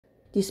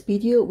This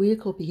video will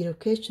cover beginner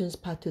questions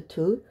part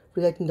 2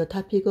 regarding the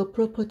topic of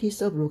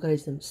properties of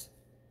logarithms.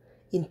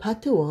 In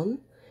part 1,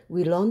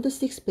 we learned the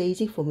 6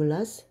 basic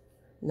formulas.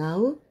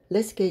 Now,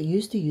 let's get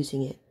used to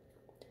using it.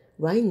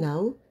 Right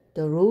now,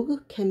 the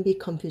log can be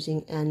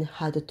confusing and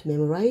hard to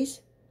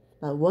memorize,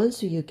 but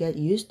once you get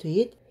used to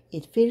it,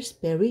 it feels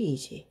very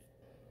easy.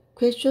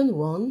 Question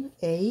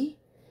 1a.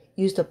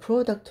 Use the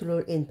product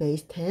rule in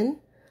base 10,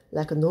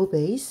 like no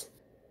base.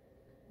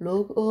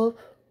 Log of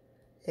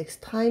x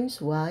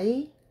times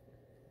y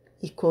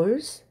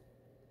equals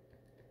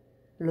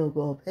log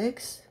of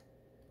x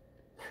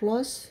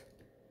plus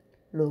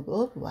log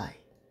of y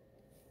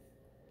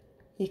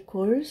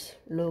equals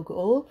log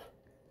of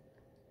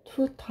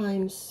 2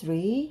 times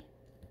 3.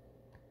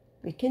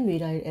 We can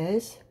rewrite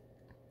as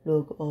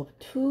log of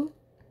 2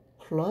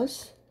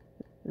 plus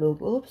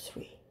log of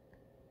 3.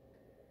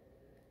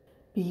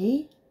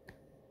 B.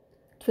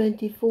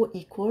 24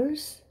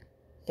 equals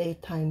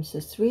 8 times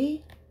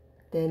 3.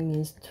 That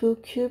means 2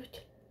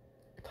 cubed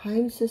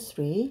times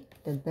 3.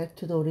 Then back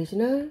to the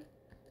original.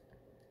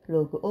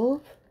 Log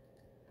of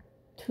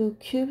 2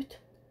 cubed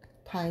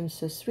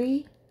times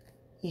 3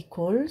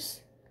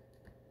 equals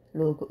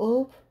log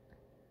of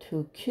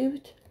 2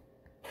 cubed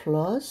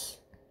plus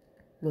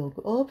log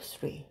of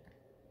 3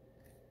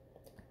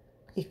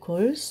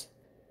 equals,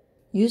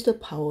 use the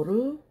power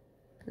rule,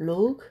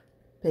 log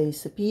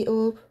base b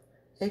of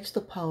x to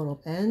the power of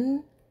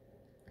n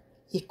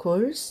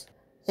equals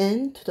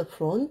n to the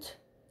front,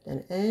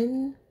 then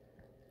n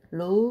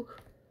log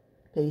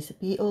base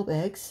b of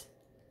x,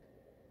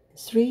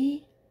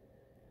 3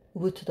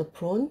 move to the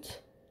front,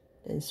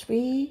 then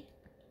 3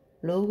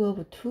 log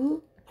of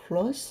 2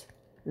 plus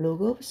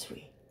log of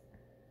 3.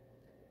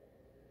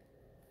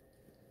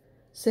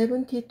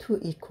 72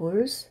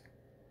 equals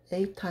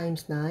 8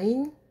 times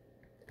 9,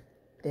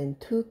 then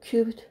 2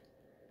 cubed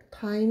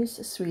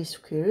times 3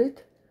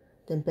 squared,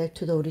 then back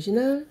to the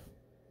original.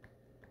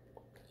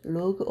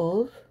 Log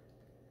of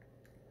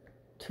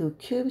 2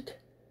 cubed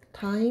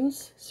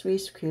times 3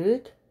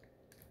 squared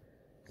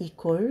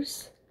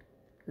equals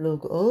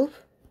log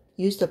of,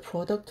 use the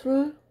product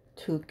rule,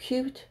 2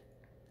 cubed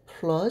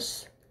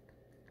plus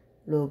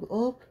log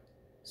of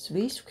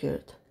 3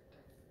 squared.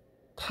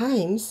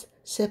 Times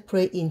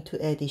separate into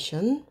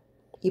addition.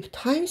 If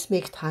times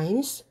makes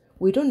times,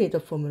 we don't need a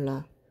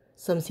formula.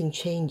 Something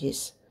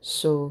changes,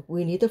 so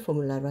we need a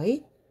formula,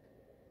 right?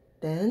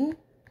 Then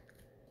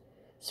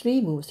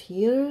 3 moves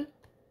here,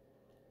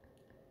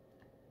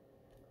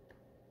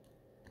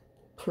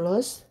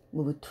 plus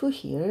move 2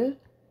 here,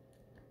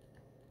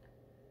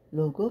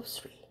 log of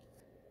 3.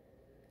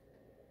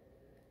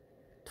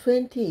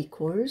 20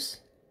 equals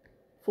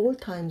 4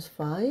 times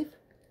 5,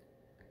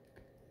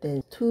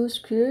 then 2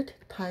 squared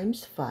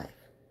times 5.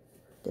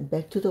 Then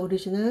back to the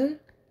original,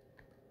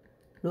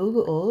 log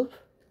of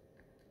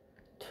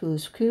 2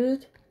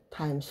 squared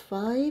times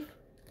 5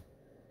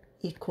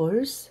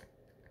 equals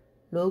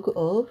log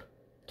of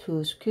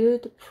 2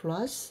 squared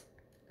plus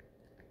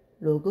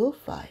log of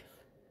 5.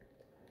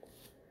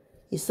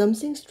 Is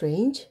something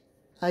strange?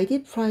 I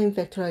did prime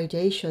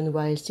factorization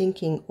while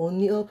thinking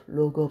only of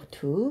log of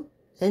 2,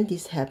 and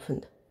this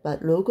happened,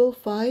 but log of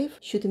 5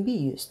 shouldn't be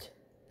used.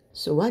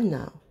 So what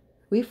now?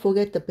 We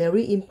forget the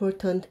very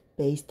important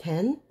base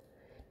 10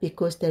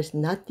 because there's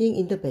nothing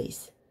in the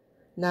base.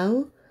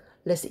 Now,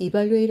 let's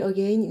evaluate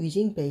again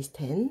using base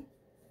 10.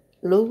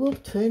 Log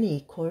of 20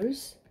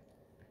 equals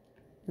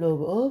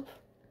log of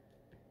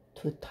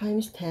 2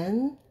 times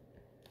 10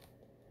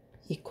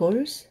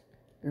 equals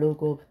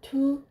log of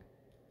 2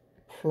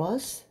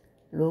 plus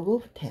log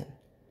of 10.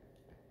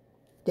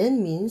 That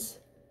means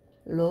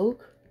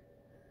log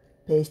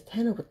base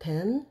 10 of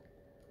 10,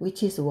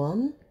 which is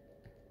 1.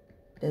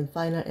 Then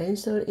final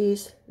answer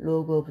is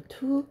log of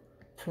 2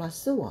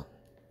 plus 1.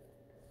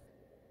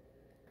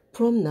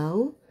 From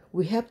now,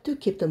 we have to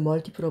keep the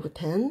multiple of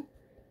 10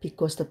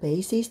 because the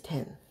base is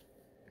 10.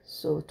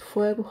 So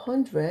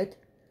 1200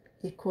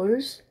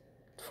 equals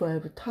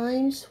 12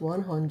 times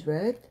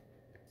 100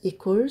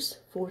 equals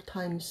 4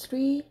 times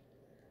 3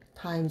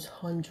 times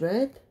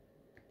 100,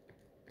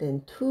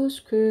 then 2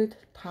 squared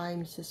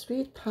times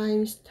 3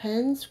 times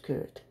 10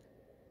 squared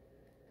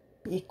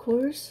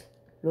equals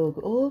log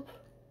of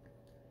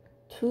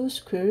 2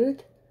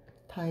 squared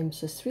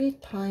times 3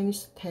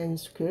 times 10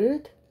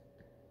 squared.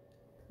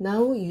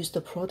 Now use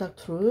the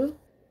product rule.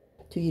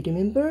 Do you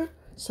remember?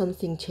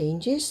 Something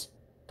changes.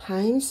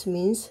 Times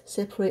means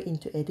separate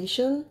into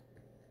addition.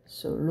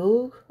 So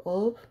log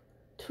of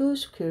 2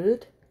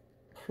 squared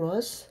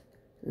plus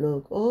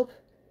log of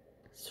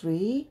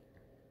 3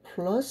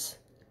 plus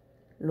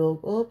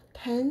log of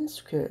 10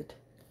 squared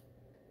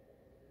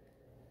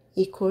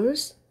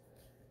equals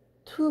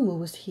 2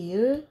 moves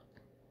here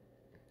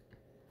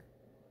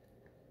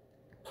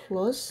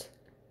plus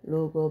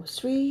log of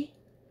 3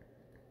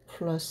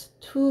 plus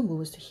 2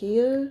 moves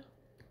here,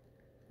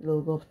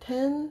 log of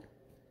 10.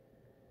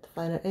 The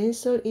final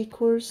answer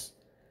equals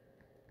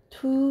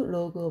 2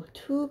 log of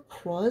 2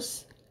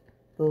 plus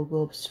log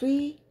of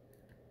 3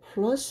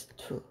 plus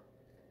 2.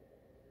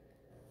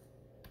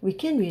 We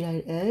can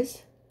rewrite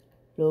as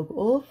log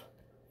of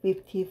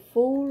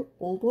 54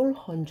 over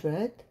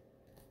 100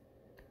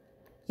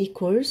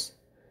 equals,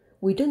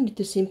 we don't need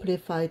to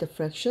simplify the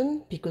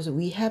fraction because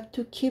we have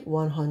to keep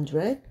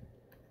 100.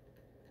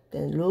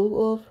 Then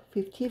log of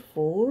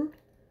 54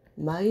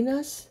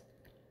 minus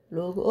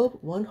log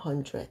of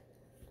 100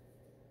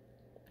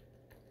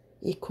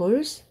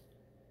 equals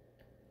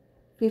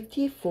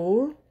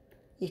 54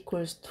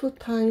 equals 2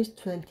 times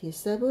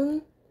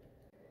 27,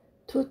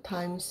 2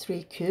 times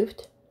 3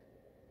 cubed,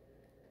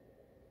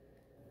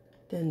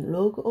 then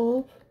log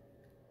of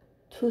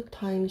 2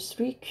 times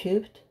 3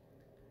 cubed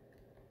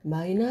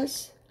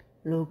minus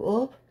log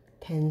of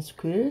 10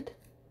 squared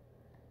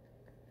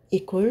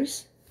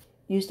equals,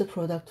 use the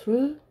product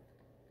rule,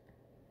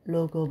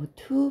 log of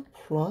 2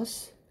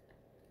 plus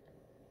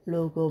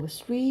log of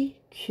 3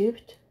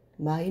 cubed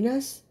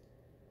minus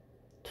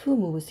 2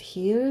 moves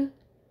here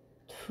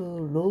to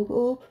log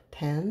of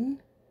 10.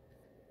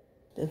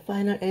 The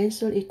final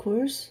answer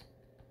equals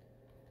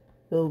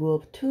log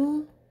of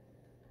 2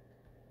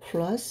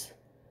 plus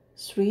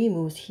 3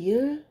 moves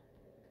here,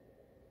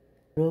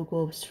 log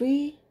of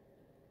 3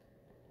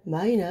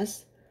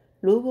 minus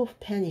log of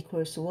 10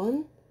 equals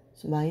 1,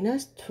 so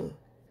minus 2.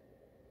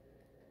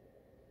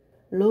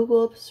 Log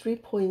of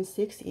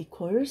 3.6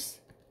 equals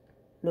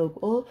log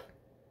of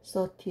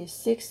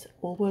 36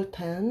 over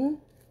 10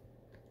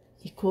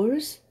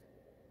 equals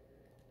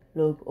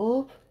log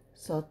of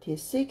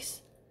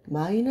 36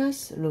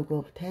 minus log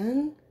of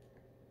 10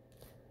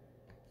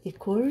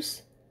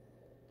 equals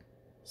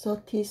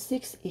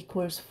 36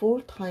 equals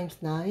 4 times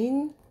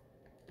 9,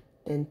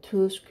 then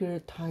 2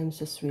 squared times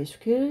 3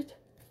 squared,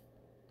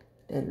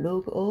 then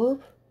log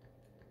of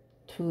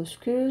 2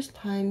 squared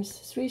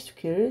times 3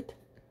 squared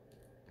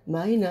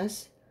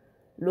minus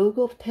log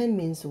of 10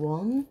 means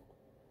 1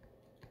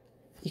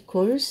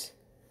 equals,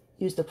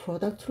 use the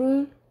product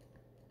rule,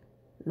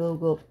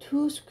 log of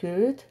 2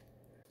 squared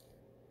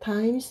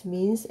times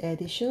means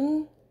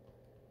addition,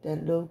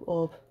 then log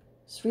of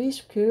 3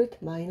 squared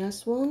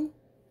minus 1,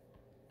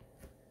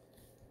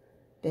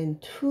 then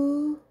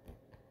 2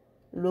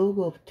 log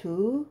of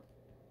 2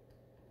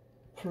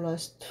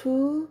 plus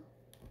 2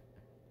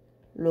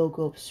 log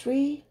of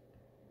 3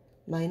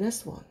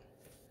 minus 1.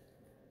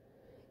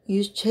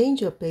 Use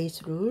change of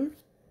base rule,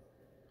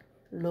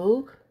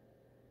 log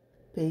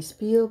base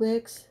b of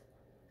x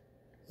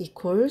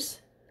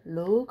equals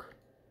log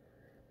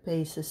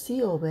base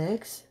c of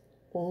x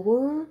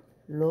over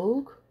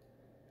log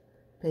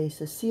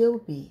base c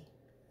of b.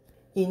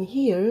 In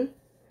here,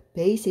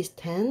 base is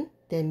 10,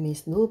 that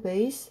means no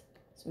base,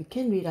 so we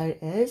can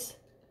rewrite as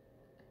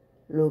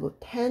log of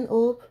 10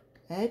 of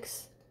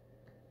x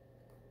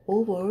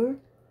over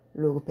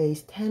log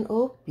base 10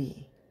 of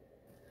b.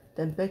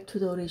 Then back to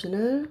the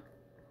original,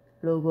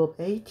 log of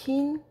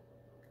 18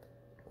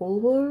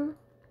 over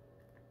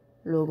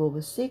log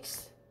of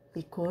 6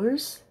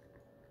 equals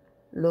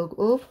log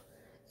of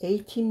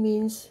 18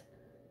 means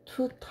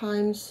 2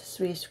 times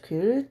 3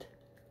 squared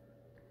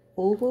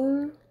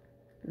over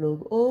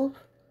log of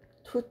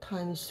 2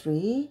 times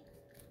 3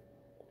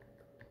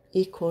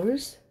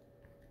 equals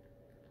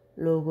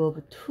log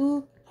of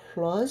 2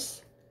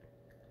 plus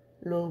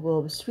log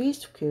of 3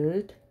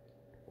 squared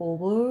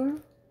over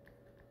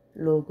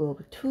log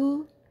of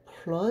 2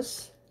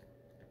 plus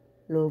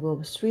log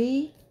of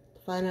 3.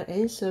 Final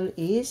answer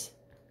is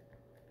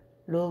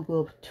log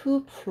of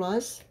 2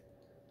 plus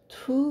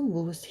 2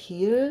 moves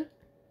here,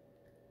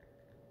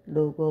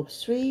 log of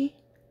 3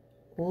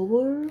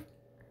 over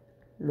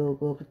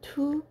log of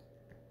 2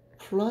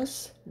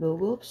 plus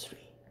log of 3.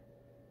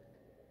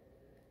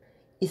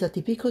 It's a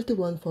difficult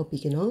one for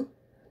beginner,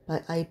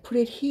 but I put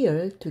it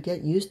here to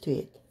get used to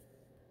it.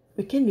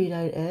 We can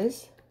rewrite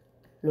as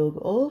log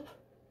of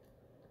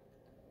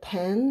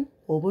 10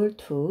 over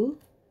 2,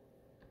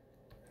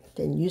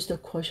 then use the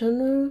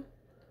quotient rule,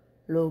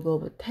 log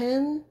of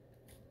 10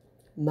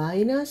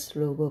 minus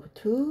log of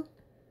 2.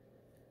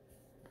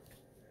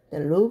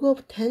 Then log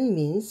of 10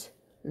 means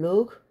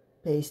log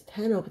base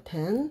 10 of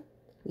 10,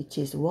 which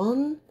is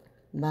 1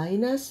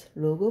 minus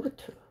log of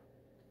 2.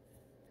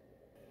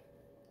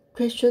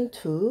 Question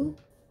 2,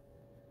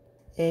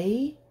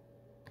 A,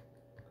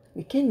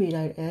 we can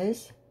rewrite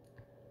as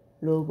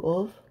log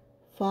of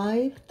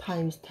 5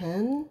 times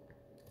 10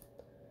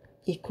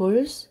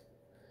 equals,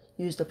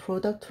 use the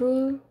product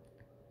rule,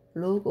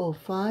 log of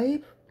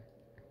 5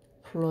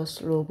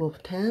 plus log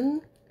of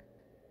 10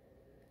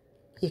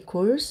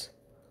 equals,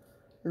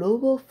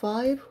 log of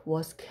 5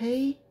 was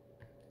k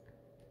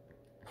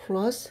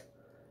plus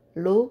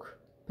log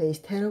base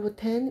 10 over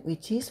 10,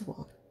 which is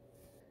 1.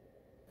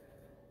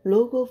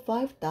 Log of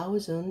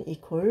 5,000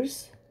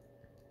 equals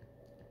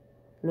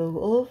log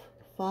of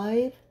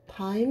 5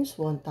 times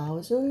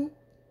 1,000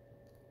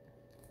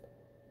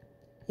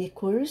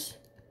 equals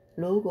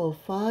log of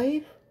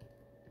 5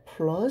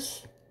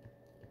 plus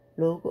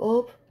log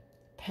of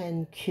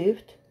 10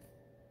 cubed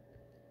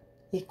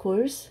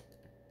equals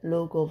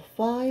log of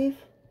 5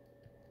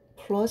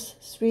 plus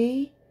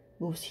 3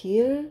 moves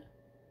here,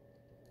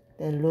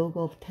 then log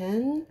of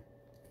 10,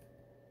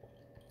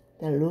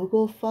 Then log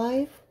of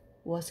 5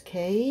 was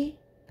k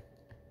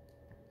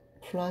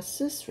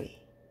plus 3.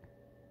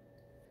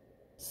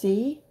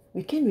 C,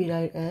 we can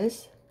rewrite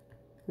as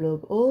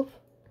log of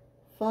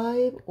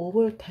 5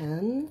 over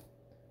 10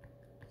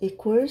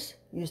 equals,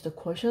 use the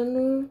quotient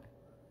rule,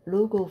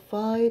 log of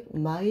 5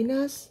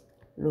 minus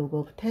log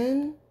of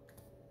 10.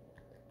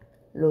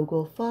 Log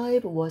of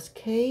 5 was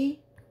k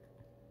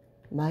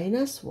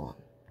minus 1.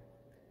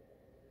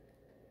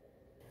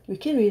 We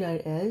can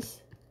rewrite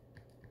as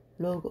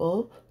log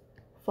of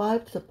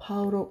 5 to the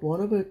power of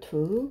 1 over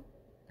 2,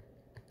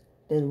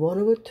 then 1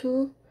 over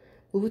 2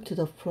 move to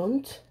the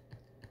front,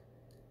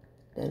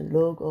 then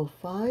log of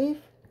 5,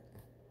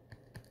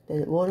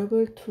 then 1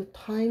 over 2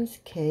 times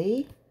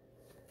k,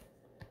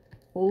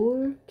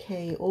 or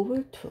k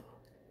over 2.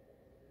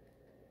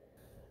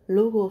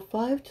 Log of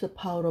 5 to the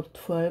power of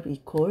 12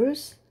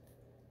 equals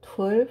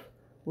 12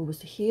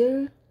 moves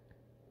here,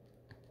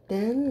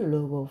 then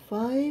log of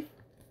 5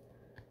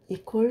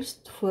 equals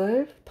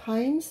 12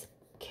 times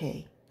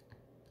k.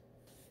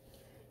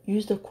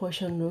 Use the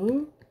quotient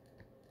rule,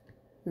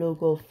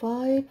 log of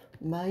 5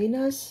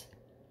 minus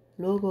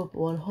log of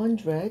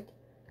 100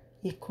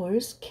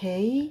 equals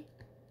k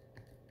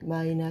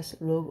minus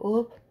log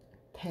of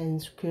 10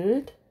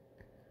 squared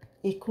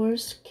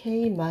equals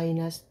k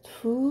minus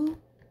 2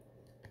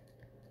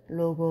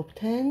 log of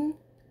 10.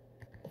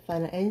 The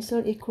final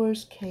answer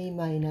equals k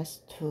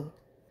minus 2.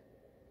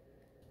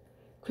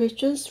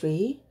 Question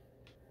 3.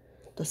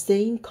 The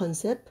same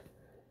concept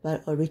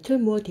but a little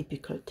more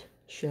difficult,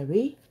 shall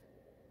we?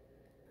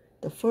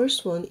 The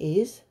first one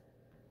is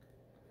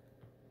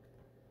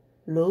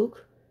log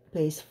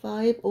base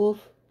 5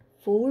 of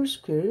 4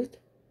 squared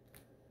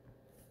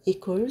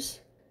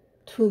equals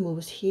 2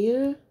 moves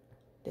here,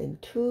 then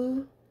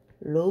 2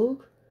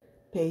 log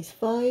base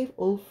 5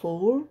 of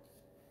 4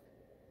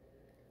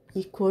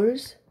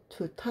 equals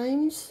 2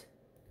 times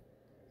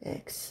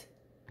x.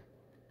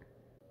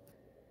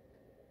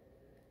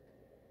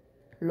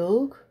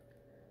 Log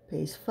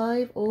base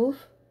 5 of,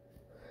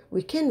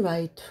 we can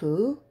write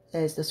 2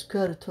 as the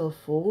square root of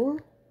 4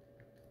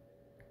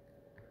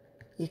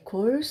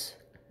 equals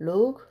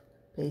log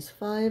base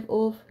 5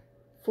 of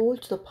 4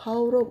 to the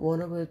power of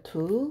 1 over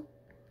 2,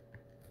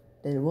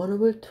 then 1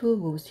 over 2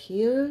 moves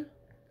here,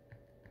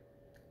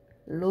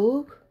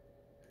 log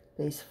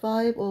base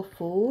 5 of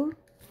 4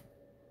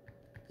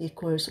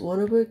 equals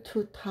 1 over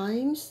 2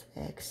 times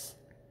x,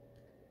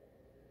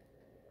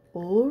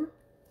 or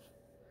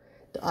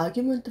the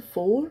argument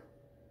 4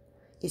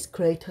 is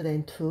greater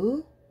than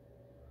 2.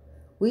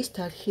 We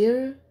start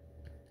here,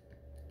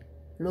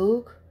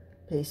 log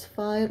base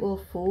 5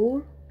 of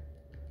 4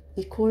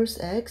 equals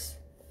x,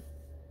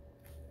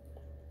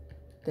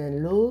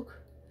 then log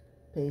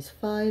base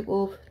 5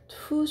 of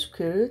 2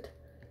 squared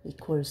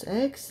equals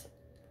x,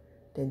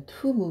 then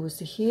 2 moves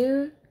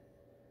here,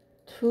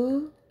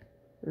 2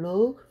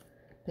 log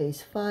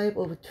base 5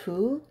 of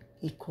 2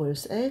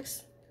 equals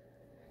x,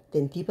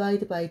 then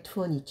divide by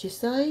 2 on each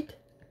side,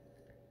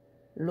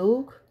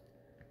 log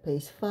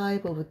base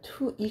 5 of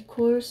 2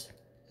 equals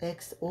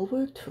x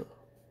over 2.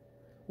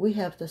 We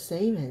have the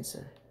same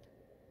answer.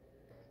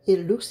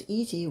 It looks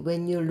easy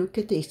when you look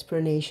at the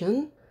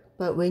explanation,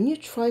 but when you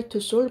try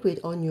to solve it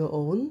on your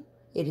own,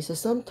 it is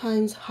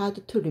sometimes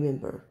hard to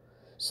remember.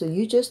 So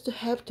you just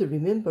have to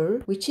remember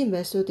which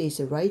method is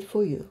right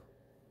for you.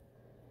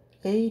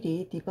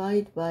 80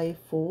 divided by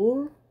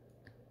 4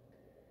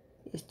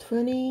 is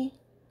 20,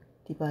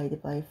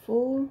 divided by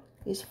 4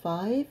 is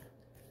 5.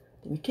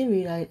 We can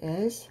rewrite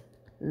as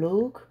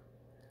log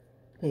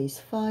base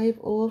 5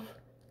 of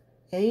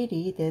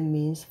 80, that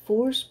means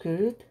 4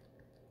 squared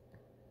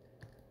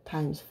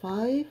times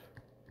 5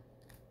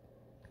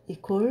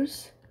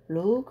 equals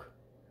log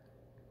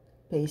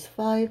base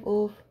 5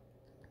 of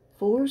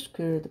 4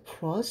 squared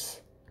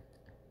plus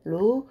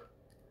log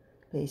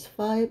base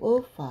 5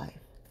 of 5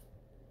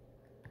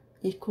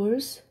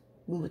 equals,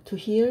 move to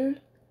here,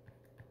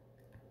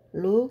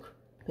 log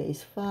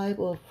base 5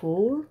 of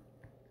 4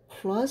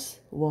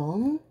 plus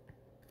 1.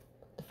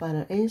 The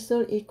final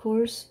answer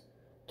equals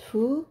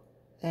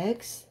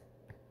 2x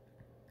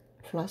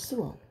plus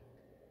 1.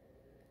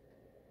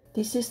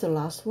 This is the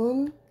last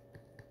one.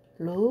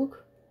 Log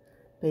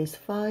base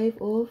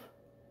 5 of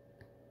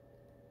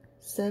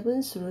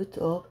 7th root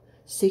of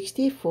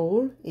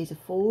 64 is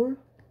 4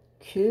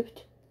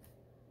 cubed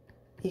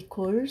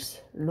equals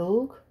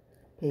log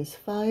base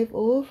 5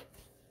 of,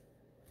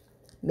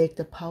 make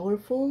the power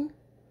form,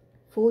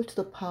 4 to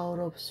the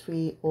power of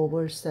 3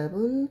 over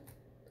 7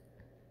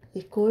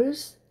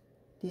 equals,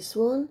 this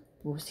one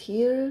moves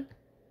here,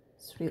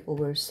 3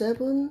 over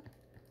 7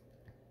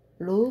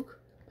 log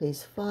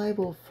base 5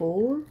 of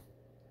 4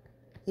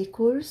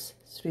 equals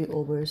 3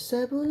 over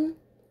 7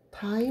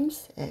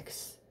 times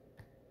x.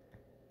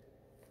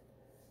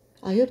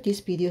 I hope this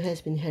video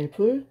has been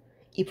helpful.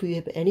 If you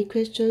have any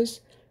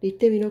questions, leave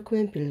them in a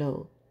comment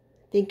below.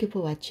 Thank you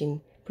for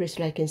watching. Please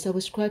like and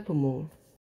subscribe for more.